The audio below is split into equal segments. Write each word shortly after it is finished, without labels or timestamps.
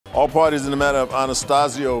All parties in the matter of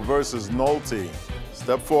Anastasio versus Nolte.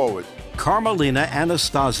 Step forward. Carmelina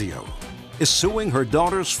Anastasio is suing her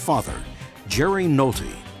daughter's father, Jerry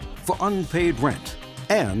Nolte, for unpaid rent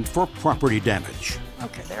and for property damage.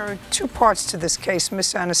 Okay, there are two parts to this case,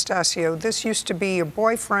 Miss Anastasio. This used to be your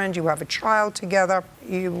boyfriend, you have a child together,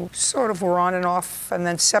 you sort of were on and off and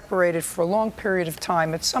then separated for a long period of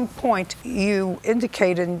time. At some point, you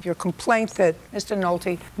indicated in your complaint that Mr.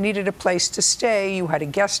 Nolte needed a place to stay. You had a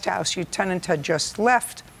guest house, your tenant had just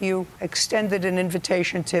left. You extended an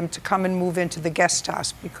invitation to him to come and move into the guest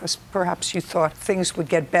house because perhaps you thought things would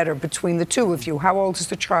get better between the two of you. How old is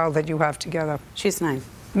the child that you have together? She's 9.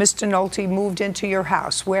 Mr. Nolte moved into your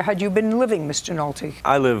house. Where had you been living, Mr. Nolte?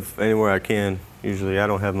 I live anywhere I can. Usually I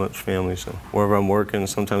don't have much family, so wherever I'm working,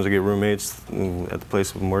 sometimes I get roommates at the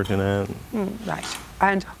place I'm working at. Right.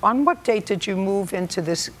 And on what date did you move into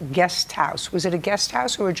this guest house? Was it a guest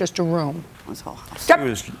house or just a room? It was a whole house.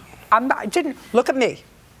 I didn't. Look at me.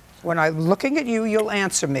 When I'm looking at you, you'll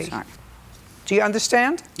answer me. Sorry. Do you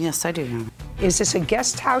understand? Yes, I do. Is this a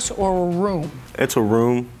guest house or a room? It's a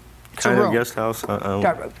room. Kind of room. guest house.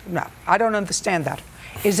 No, I don't understand that.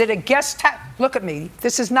 Is it a guest house? Look at me.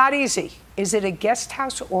 This is not easy. Is it a guest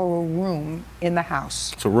house or a room in the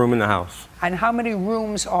house? It's a room in the house. And how many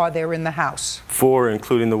rooms are there in the house? 4,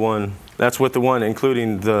 including the one. That's with the one,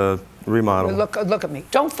 including the remodel. Look at me.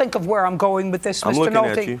 Don't think of where I'm going with this, I'm Mr. looking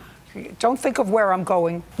Nolte. at you. Don't think of where I'm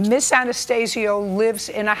going. Miss Anastasio lives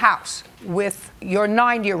in a house with your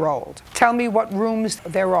 9-year-old. Tell me what rooms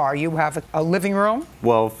there are. You have a living room?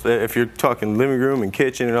 Well, if you're talking living room and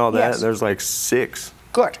kitchen and all that, Yes. there's like 6.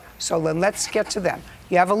 Good. So then let's get to them.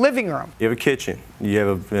 You have a living room. You have a kitchen. You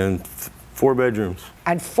have and 4 bedrooms.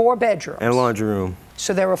 And 4 bedrooms. And a laundry room.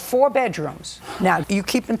 So there are 4 bedrooms. Now, you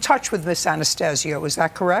keep in touch with Miss Anastasio, is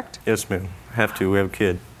that correct? Yes, ma'am. Have to. We have a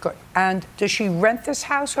kid. Good. And does she rent this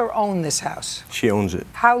house or own this house? She owns it.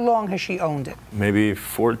 How long has she owned it? Maybe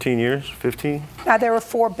 14 years, 15. Now, there are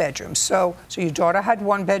 4 bedrooms. So your daughter had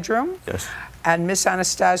 1 bedroom? Yes. And Miss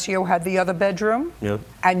Anastasio had the other bedroom? Yep.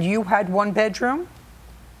 And you had 1 bedroom?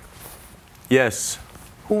 Yes.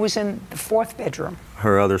 Who was in the 4th bedroom?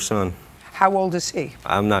 Her other son. How old is he?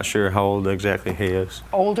 I'm not sure how old exactly he is.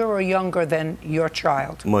 Older or younger than your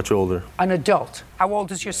child? Much older. An adult. How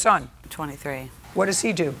old is your son? 23. What does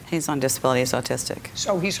he do? He's on disability, he's autistic.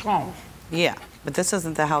 So he's home. Yeah, but this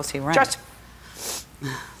isn't the house he rents. Just,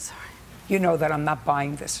 Sorry. you know that I'm not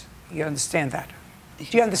buying this. You understand that?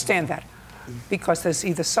 Do you understand that? Because there's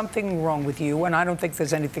either something wrong with you, and I don't think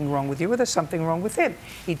there's anything wrong with you, or there's something wrong with him.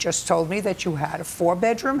 He just told me that you had a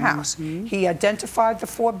 4-bedroom house. He identified the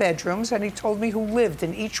 4 bedrooms, and he told me who lived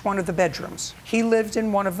in each one of the bedrooms. He lived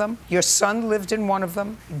in one of them, your son lived in one of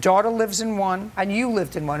them, your daughter lives in one, and you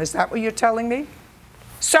lived in one. Is that what you're telling me?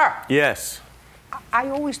 Sir! Yes. I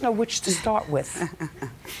always know which to start with.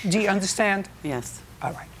 Do you understand? Yes.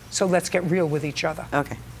 All right. So let's get real with each other.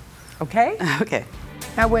 Okay. Okay? Okay.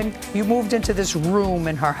 Now, when you moved into this room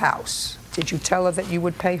in her house, did you tell her that you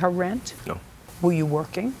would pay her rent? No. Were you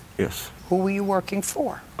working? Yes. Who were you working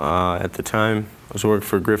for? At the time, I was working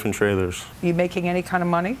for Griffin Trailers. Were you making any kind of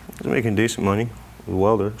money? I was making decent money. I was a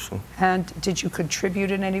welder, so. And did you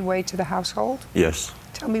contribute in any way to the household? Yes.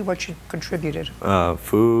 Tell me what you contributed.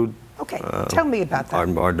 Food. Okay, tell me about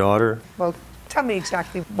that. Our daughter. Well, tell me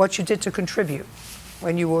exactly what you did to contribute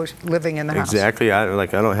when you were living in the house. Exactly. I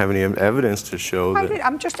don't have any evidence to show that.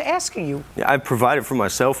 I'm just asking you. Yeah, I provided for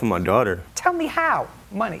myself and my daughter. Tell me how.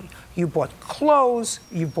 Money. You bought clothes,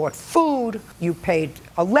 you bought food, you paid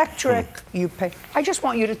electric, you paid. I just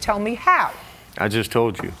want you to tell me how. I just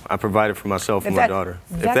told you. I provided for myself and my daughter.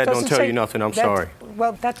 If that don't tell you nothing, I'm sorry.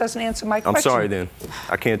 Well, that doesn't answer my question. I'm sorry then.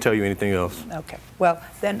 I can't tell you anything else. Okay. Well,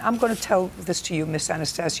 then I'm going to tell this to you, Miss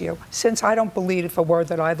Anastasio. Since I don't believe a word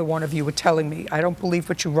that either one of you were telling me, I don't believe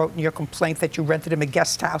what you wrote in your complaint that you rented him a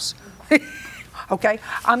guest house. Okay?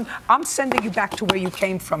 I'm sending you back to where you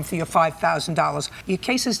came from for your $5,000. Your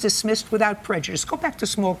case is dismissed without prejudice. Go back to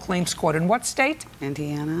small claims court. In what state?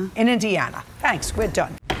 Indiana. In Indiana. Thanks. We're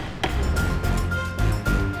done.